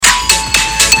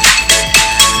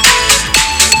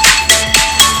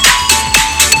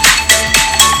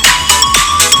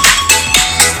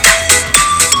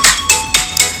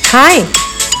Hi,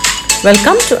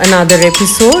 welcome to another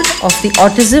episode of the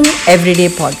Autism Everyday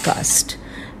podcast.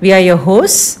 We are your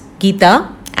hosts,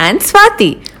 Geeta and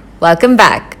Swati. Welcome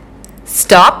back.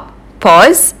 Stop,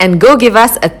 pause, and go give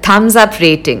us a thumbs up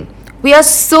rating. We are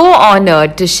so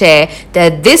honored to share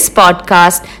that this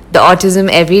podcast, The Autism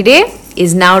Everyday,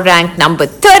 is now ranked number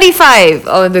 35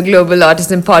 on the Global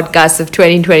Autism Podcast of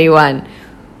 2021.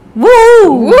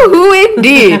 Woo! Woohoo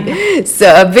indeed!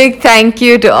 So a big thank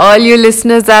you to all you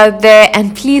listeners out there,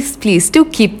 and please do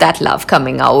keep that love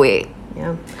coming our way.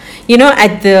 Yeah. You know,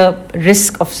 at the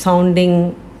risk of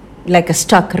sounding like a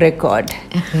stuck record,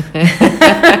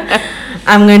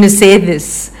 I'm going to say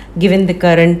this, given the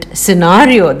current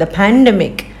scenario, the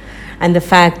pandemic, and the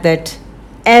fact that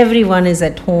everyone is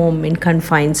at home in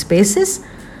confined spaces,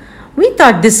 we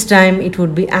thought this time it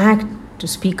would be apt to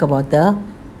speak about the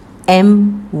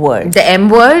M word. The M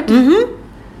word?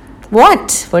 Mm-hmm.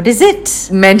 What is it?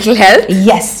 Mental health?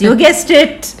 Yes, you guessed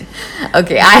it.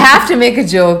 Okay, I have to make a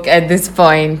joke at this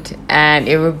point, and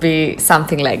it would be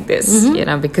something like this,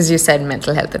 because you said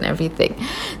mental health and everything.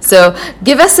 So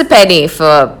give us a penny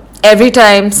for every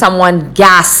time someone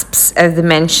gasps at the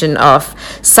mention of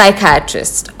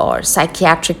psychiatrist or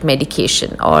psychiatric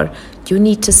medication or you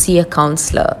need to see a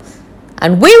counselor.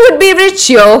 And we would be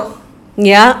rich, yo.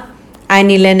 Yeah.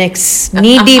 Annie Lennox,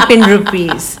 knee deep in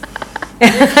rupees.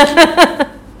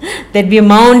 There'd be a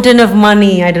mountain of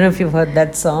money. I don't know if you've heard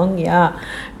that song. Yeah,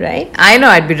 right? I know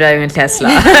I'd be driving a Tesla.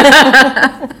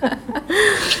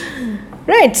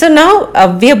 Right. So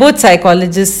now we are both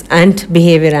psychologists and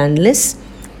behavior analysts,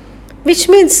 which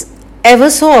means ever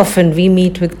so often we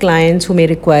meet with clients who may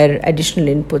require additional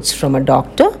inputs from a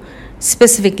doctor,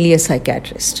 specifically a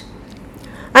psychiatrist.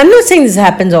 I'm not saying this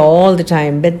happens all the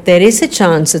time, but there is a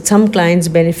chance that some clients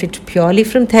benefit purely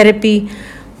from therapy,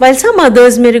 while some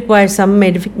others may require some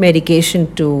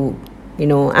medication to,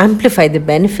 amplify the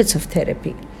benefits of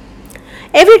therapy.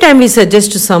 Every time we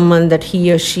suggest to someone that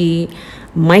he or she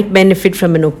might benefit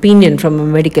from an opinion from a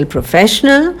medical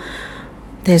professional,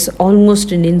 there's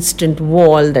almost an instant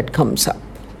wall that comes up.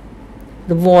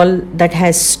 The wall that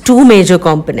has two major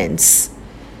components.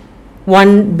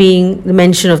 One being the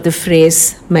mention of the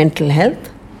phrase mental health,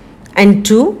 and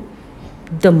two,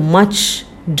 the much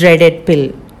dreaded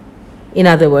pill. In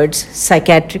other words,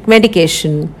 psychiatric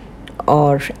medication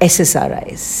or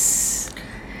SSRIs.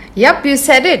 Yep, you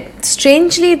said it.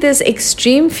 Strangely, this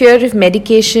extreme fear of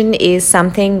medication is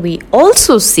something we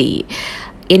also see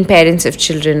in parents of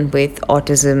children with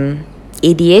autism,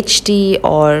 ADHD,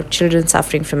 or children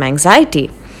suffering from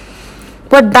anxiety.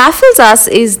 What baffles us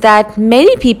is that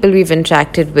many people we've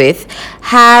interacted with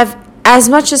have as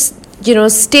much as,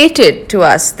 stated to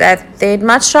us that they'd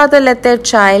much rather let their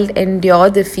child endure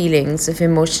the feelings of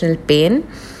emotional pain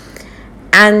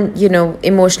and,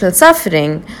 emotional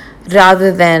suffering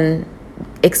rather than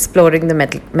exploring the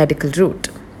medical route.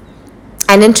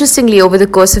 And interestingly, over the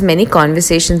course of many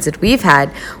conversations that we've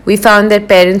had, we found that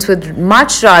parents would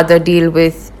much rather deal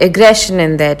with aggression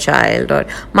in their child or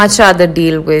much rather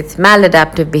deal with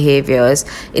maladaptive behaviors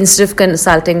instead of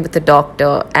consulting with a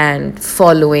doctor and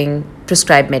following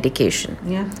prescribed medication.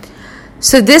 Yeah.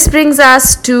 So this brings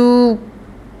us to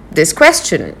this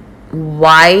question.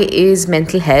 Why is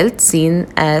mental health seen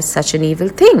as such an evil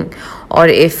thing? Or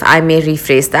if I may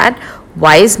rephrase that,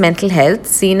 why is mental health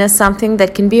seen as something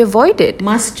that can be avoided?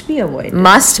 Must be avoided.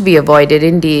 Must be avoided,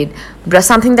 indeed.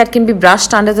 Something that can be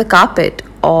brushed under the carpet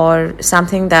or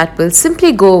something that will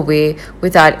simply go away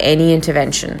without any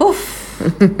intervention.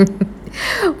 Oof.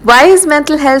 Why is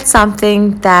mental health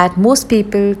something that most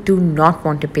people do not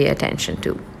want to pay attention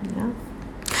to? Yeah.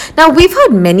 Now, we've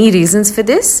heard many reasons for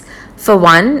this. For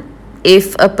one,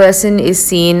 if a person is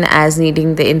seen as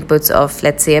needing the inputs of,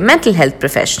 let's say, a mental health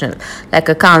professional, like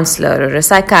a counselor or a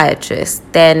psychiatrist,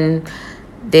 then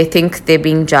they think they're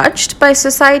being judged by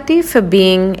society for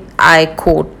being, I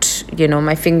quote,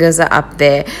 my fingers are up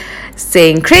there,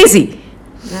 saying crazy.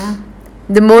 Yeah.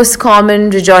 The most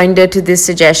common rejoinder to this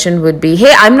suggestion would be,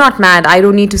 hey, I'm not mad. I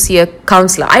don't need to see a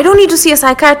counselor. I don't need to see a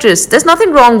psychiatrist. There's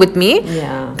nothing wrong with me.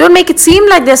 Yeah. Don't make it seem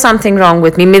like there's something wrong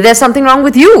with me. Maybe there's something wrong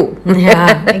with you.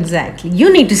 Yeah, exactly.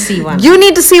 You need to see one. You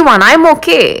need to see one. I'm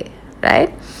okay.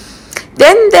 Right?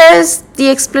 Then there's the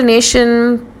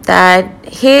explanation that,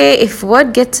 hey, if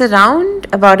word gets around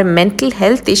about a mental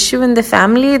health issue in the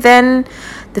family, then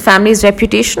the family's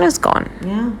reputation is gone.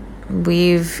 Yeah.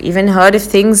 We've even heard of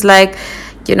things like,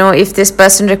 if this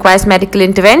person requires medical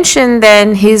intervention,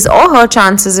 then his or her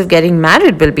chances of getting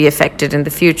married will be affected in the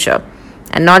future.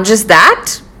 And not just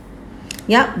that.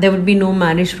 Yeah, there would be no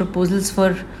marriage proposals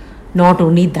for not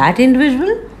only that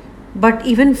individual, but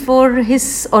even for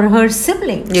his or her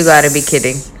siblings. You gotta be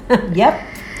kidding. Yep.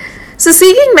 So,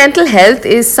 seeking mental health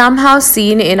is somehow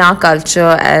seen in our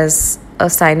culture as a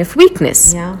sign of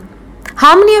weakness. Yeah.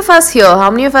 How many of us here, how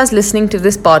many of us listening to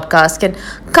this podcast can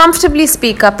comfortably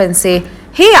speak up and say,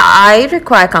 hey, I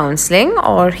require counseling,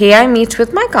 or hey, I meet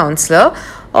with my counselor,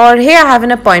 or hey, I have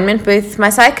an appointment with my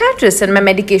psychiatrist and my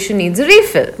medication needs a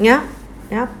refill? Yeah.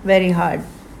 Yeah. Very hard.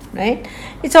 Right?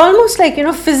 It's almost like,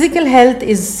 physical health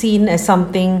is seen as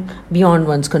something beyond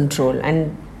one's control.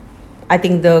 And I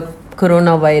think the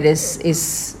coronavirus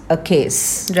is a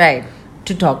case. Right.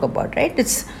 To talk about, right?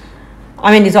 It's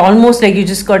almost like you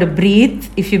just got to breathe.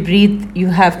 If you breathe, you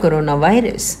have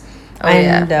coronavirus.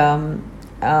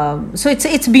 So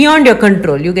it's beyond your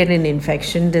control. You get an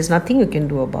infection. There's nothing you can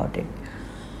do about it.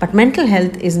 But mental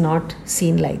health is not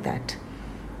seen like that.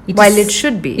 It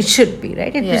should be. It should be,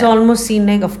 right? It is almost seen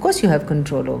like, of course, you have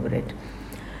control over it.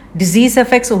 Disease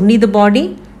affects only the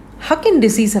body. How can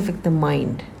disease affect the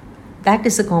mind? That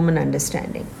is a common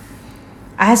understanding.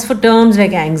 As for terms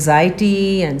like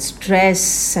anxiety and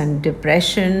stress and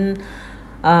depression,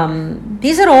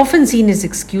 these are often seen as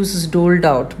excuses doled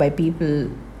out by people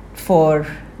for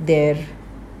their,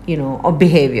 or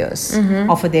behaviors,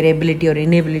 or for their ability or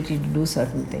inability to do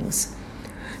certain things.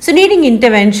 So needing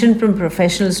intervention from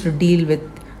professionals to deal with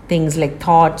things like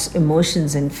thoughts,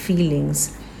 emotions, and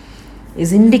feelings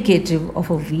is indicative of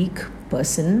a weak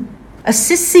person, a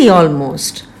sissy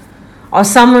almost, or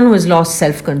someone who has lost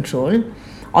self-control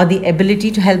or the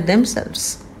ability to help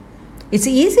themselves. It's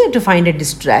easier to find a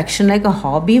distraction like a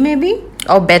hobby maybe.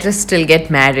 Or better still,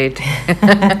 get married.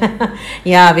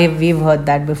 Yeah, we've heard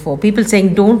that before. People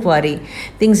saying, don't worry,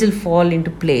 things will fall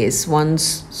into place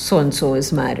once so-and-so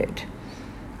is married.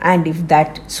 And if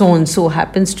that so-and-so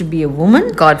happens to be a woman,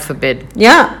 God forbid.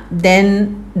 Yeah,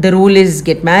 then the rule is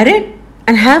get married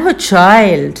and have a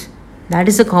child. That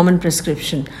is a common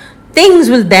prescription.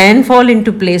 Things will then fall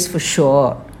into place for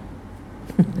sure.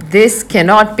 This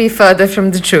cannot be further from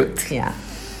the truth. Yeah.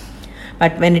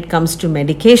 But when it comes to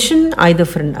medication, either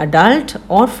for an adult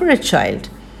or for a child,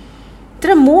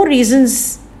 there are more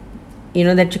reasons,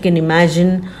 that you can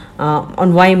imagine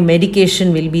on why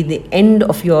medication will be the end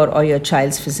of your or your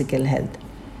child's physical health.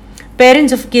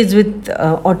 Parents of kids with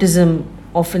autism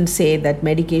often say that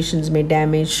medications may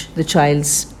damage the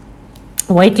child's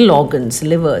vital organs,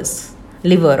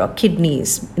 liver or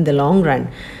kidneys in the long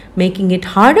run, making it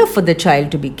harder for the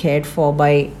child to be cared for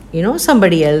by,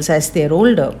 somebody else as they're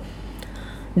older.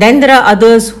 Then there are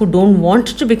others who don't want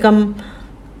to become,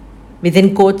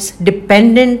 within quotes,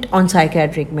 dependent on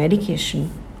psychiatric medication.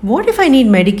 What if I need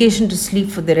medication to sleep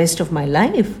for the rest of my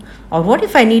life? Or what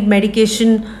if I need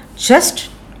medication just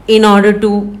in order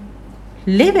to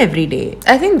live every day?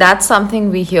 I think that's something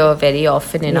we hear very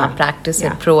often in our practice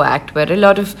at ProAct, where a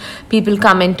lot of people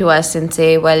come into us and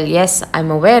say, well, yes,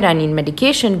 I'm aware I need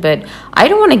medication, but I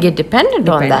don't want to get dependent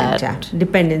on that. Yeah.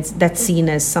 Dependence, that's seen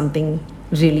as something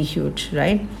really huge,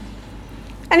 right?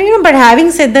 And but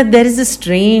having said that, there is a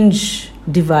strange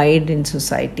divide in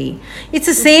society. It's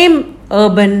the same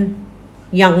urban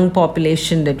young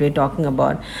population that we're talking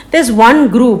about. There's one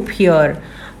group here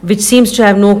which seems to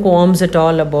have no qualms at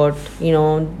all about,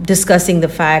 discussing the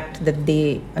fact that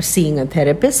they are seeing a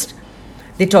therapist.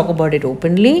 They talk about it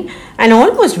openly and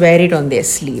almost wear it on their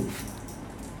sleeve.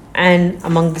 And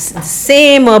among the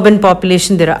same urban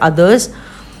population, there are others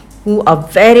who are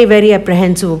very, very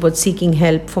apprehensive about seeking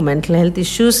help for mental health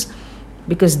issues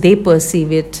because they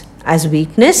perceive it as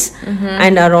weakness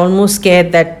and are almost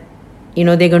scared that,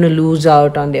 they're going to lose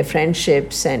out on their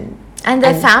friendships and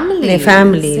their families. Their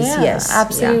families, yeah, yes.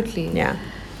 Absolutely. Yeah.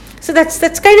 So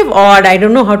that's kind of odd. I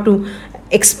don't know how to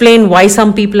explain why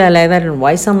some people are like that and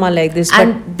why some are like this.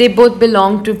 And but they both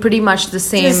belong to pretty much the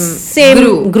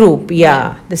same group.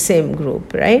 Yeah, the same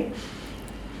group, right?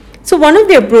 So one of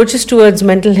the approaches towards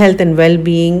mental health and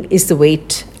well-being is the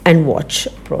wait and watch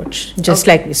approach, just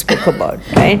like we spoke about,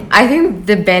 right? I think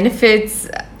the benefits,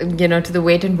 to the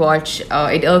wait and watch,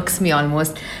 it irks me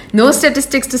almost. No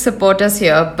statistics to support us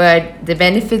here, but the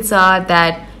benefits are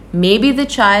that maybe the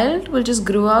child will just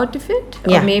grow out of it,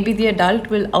 or maybe the adult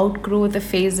will outgrow the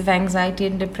phase of anxiety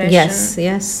and depression.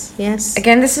 Yes.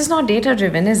 Again, this is not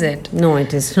data-driven, is it? No,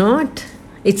 it is not.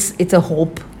 It's a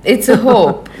hope. It's a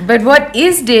hope. But what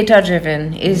is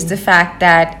data-driven is the fact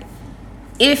that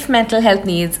if mental health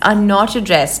needs are not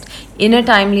addressed in a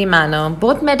timely manner,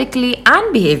 both medically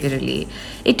and behaviorally,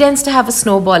 it tends to have a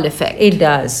snowball effect. It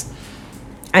does.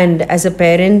 And as a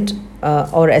parent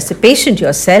or as a patient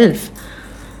yourself,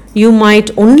 you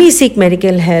might only seek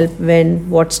medical help when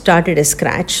what started as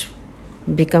scratch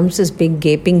becomes this big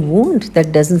gaping wound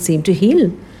that doesn't seem to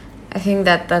heal. I think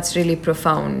that's really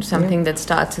profound. Something that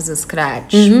starts as a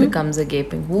scratch becomes a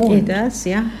gaping wound. It does,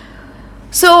 yeah.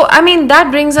 So, I mean, that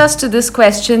brings us to this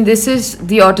question. This is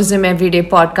the Autism Everyday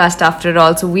podcast after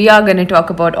all. So, we are going to talk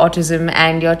about autism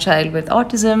and your child with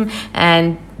autism.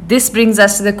 And this brings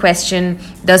us to the question,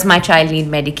 does my child need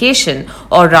medication?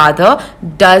 Or rather,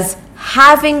 does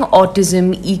having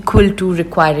autism equal to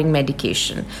requiring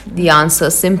medication? The answer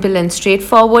is simple and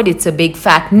straightforward. It's a big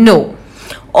fat no.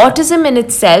 Autism in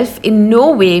itself in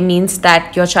no way means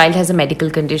that your child has a medical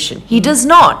condition. He does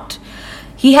not.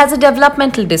 He has a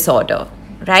developmental disorder,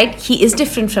 right? He is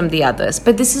different from the others,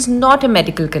 but this is not a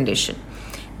medical condition.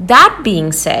 That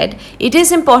being said, it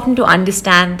is important to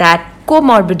understand that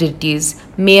comorbidities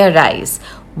may arise.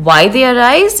 Why they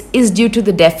arise is due to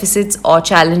the deficits or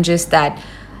challenges that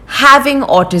having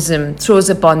autism throws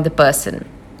upon the person.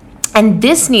 And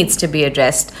this needs to be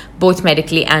addressed both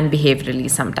medically and behaviorally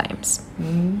sometimes.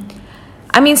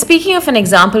 I mean, speaking of an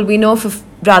example, we know of a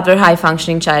rather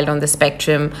high-functioning child on the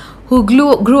spectrum who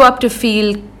grew up to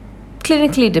feel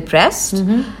clinically depressed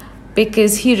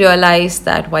because he realized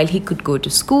that while he could go to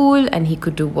school and he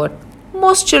could do what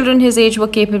most children his age were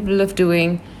capable of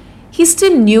doing, he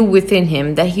still knew within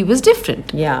him that he was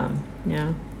different. Yeah.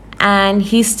 And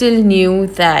he still knew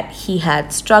that he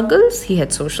had struggles, he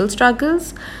had social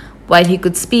struggles. While he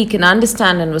could speak and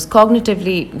understand and was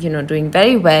cognitively, doing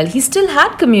very well, he still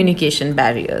had communication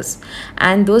barriers.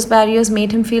 And those barriers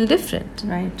made him feel different.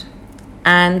 Right.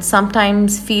 And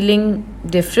sometimes feeling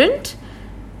different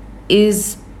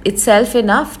is itself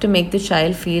enough to make the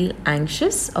child feel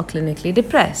anxious or clinically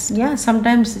depressed. Yeah,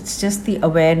 sometimes it's just the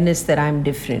awareness that I'm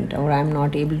different or I'm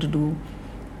not able to do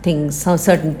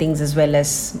certain things as well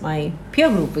as my peer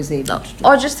group is able to do.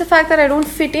 Or just the fact that I don't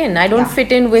fit in. I don't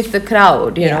fit in with the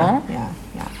crowd, you know. Yeah.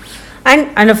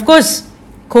 And of course,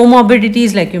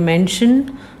 comorbidities like you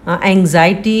mentioned,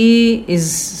 anxiety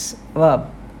is,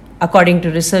 according to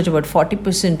research, about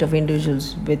 40% of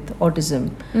individuals with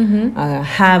autism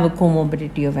have a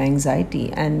comorbidity of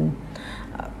anxiety. And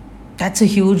that's a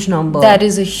huge number. That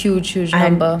is a huge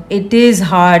number. It is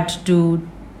hard to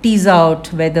tease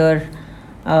out whether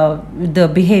the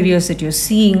behaviors that you're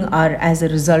seeing are as a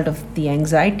result of the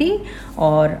anxiety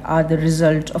or are the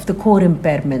result of the core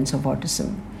impairments of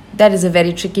autism. That is a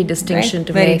very tricky distinction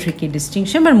to make. Very make. tricky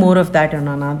distinction, but more of that on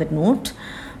another note.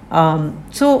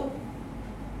 So,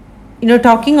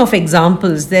 talking of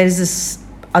examples, there is this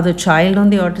other child on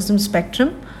the autism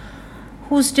spectrum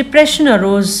whose depression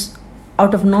arose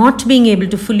out of not being able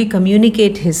to fully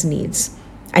communicate his needs,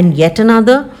 and yet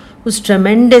another who's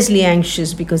tremendously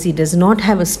anxious because he does not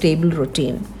have a stable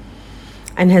routine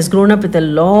and has grown up with a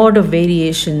lot of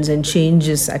variations and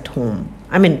changes at home.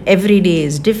 I mean, every day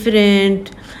is different.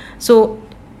 So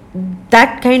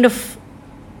that kind of,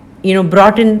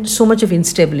 brought in so much of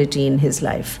instability in his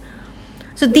life.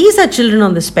 So these are children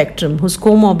on the spectrum whose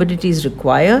comorbidities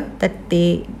require that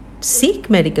they seek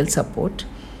medical support,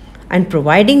 and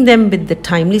providing them with the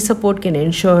timely support can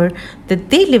ensure that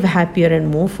they live happier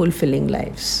and more fulfilling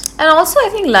lives. And also, I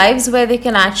think lives where they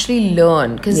can actually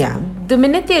learn. Because the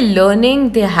minute they're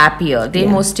learning, they're happier. They're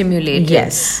more stimulated.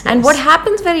 Yes. And what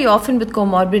happens very often with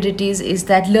comorbidities is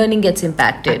that learning gets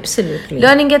impacted. Absolutely.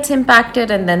 Learning gets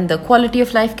impacted, and then the quality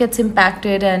of life gets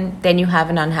impacted, and then you have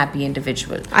an unhappy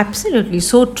individual. Absolutely.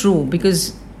 So true.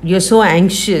 Because you're so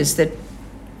anxious that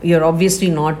you're obviously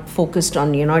not focused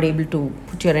on, you're not able to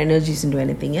put your energies into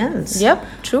anything else. Yep,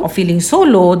 true. Or feeling so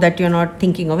low that you're not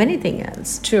thinking of anything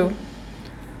else. True.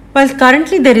 Well,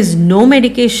 currently there is no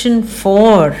medication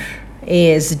for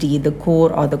ASD, the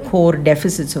core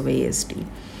deficits of ASD.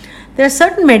 There are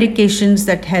certain medications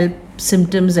that help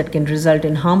symptoms that can result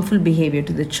in harmful behavior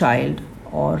to the child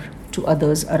or to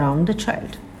others around the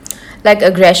child. Like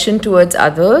aggression towards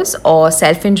others or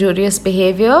self-injurious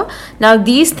behavior. Now,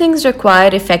 these things require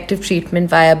effective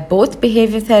treatment via both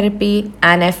behavior therapy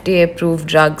and FDA-approved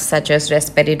drugs such as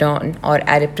risperidone or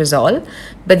aripiprazole.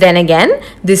 But then again,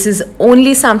 this is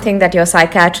only something that your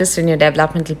psychiatrist and your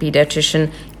developmental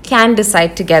pediatrician can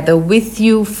decide together with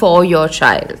you for your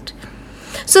child.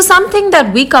 So something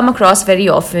that we come across very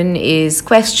often is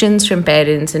questions from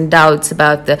parents and doubts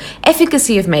about the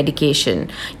efficacy of medication.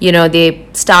 They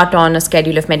start on a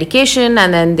schedule of medication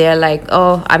and then they're like,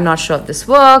 oh, I'm not sure if this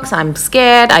works. I'm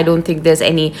scared. I don't think there's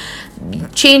any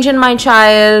change in my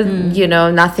child.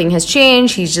 Nothing has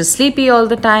changed. He's just sleepy all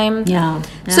the time. Yeah.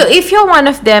 So if you're one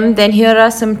of them, then here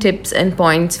are some tips and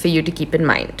points for you to keep in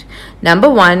mind. Number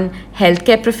one,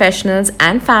 healthcare professionals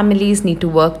and families need to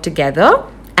work together.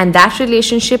 And that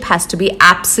relationship has to be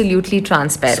absolutely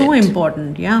transparent. So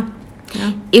important, yeah.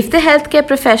 If the healthcare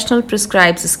professional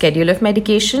prescribes a schedule of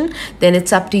medication, then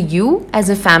it's up to you as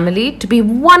a family to be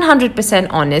 100%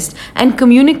 honest and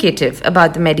communicative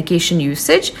about the medication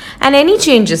usage and any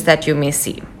changes that you may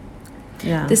see.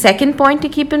 Yeah. The second point to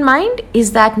keep in mind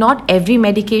is that not every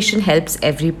medication helps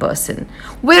every person.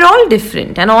 We're all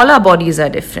different and all our bodies are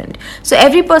different. So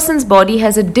every person's body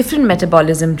has a different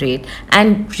metabolism rate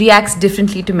and reacts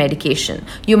differently to medication.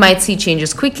 You might see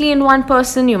changes quickly in one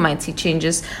person, you might see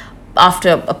changes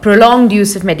after a prolonged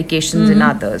use of medications in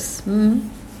others.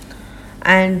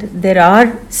 And there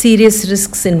are serious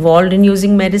risks involved in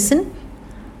using medicine.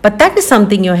 But that is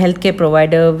something your healthcare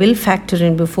provider will factor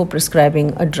in before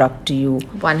prescribing a drug to you.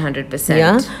 100%.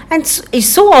 Yeah. And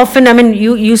so often, I mean,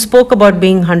 you spoke about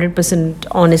being 100%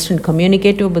 honest and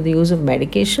communicative about the use of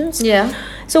medications. Yeah.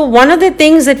 So one of the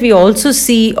things that we also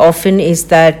see often is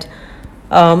that,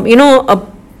 a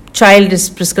child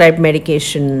is prescribed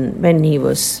medication when he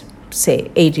was, say,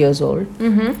 8 years old.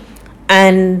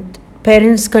 And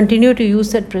parents continue to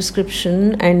use that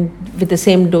prescription and with the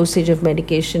same dosage of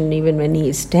medication even when he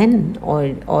is 10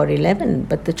 or 11,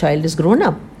 but the child is grown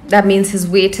up. That means his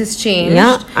weight has changed.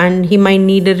 Yeah, and he might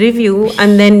need a review,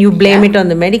 and then you blame it on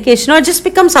the medication, or it just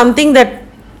becomes something that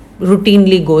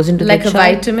routinely goes into like the a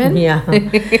child. vitamin. Yeah.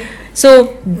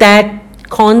 So that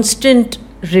constant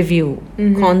review,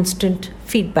 constant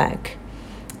feedback,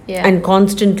 and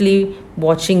constantly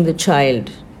watching the child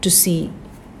to see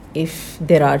if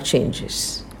there are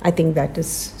changes. I think that is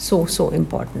so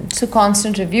important. So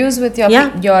constant reviews with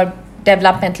your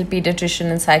developmental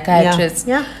pediatrician and psychiatrist.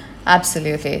 Yeah.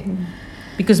 Absolutely.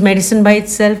 Because medicine by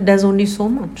itself does only so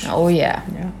much. Oh, yeah.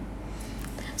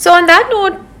 So on that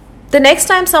note, the next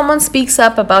time someone speaks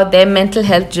up about their mental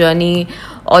health journey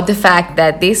or the fact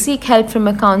that they seek help from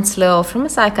a counselor or from a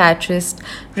psychiatrist,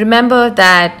 remember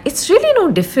that it's really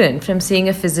no different from seeing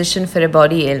a physician for a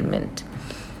body ailment.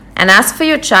 And as for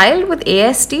your child with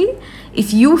ASD,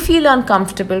 if you feel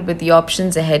uncomfortable with the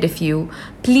options ahead of you,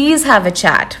 please have a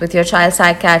chat with your child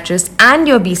psychiatrist and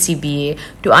your BCBA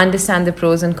to understand the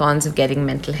pros and cons of getting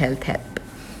mental health help.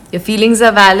 Your feelings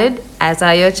are valid, as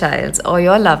are your child's or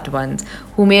your loved ones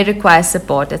who may require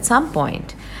support at some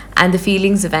point. And the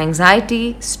feelings of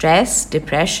anxiety, stress,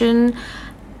 depression,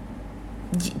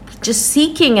 just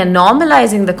seeking and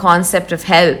normalizing the concept of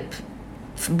help,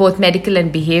 both medical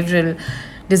and behavioral,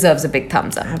 deserves a big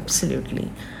thumbs up. Absolutely.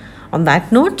 On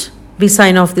that note, we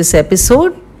sign off this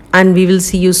episode and we will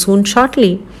see you soon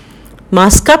shortly.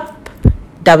 Mask up,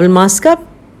 double mask up,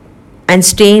 and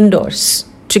stay indoors.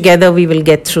 Together we will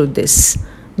get through this.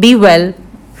 Be well,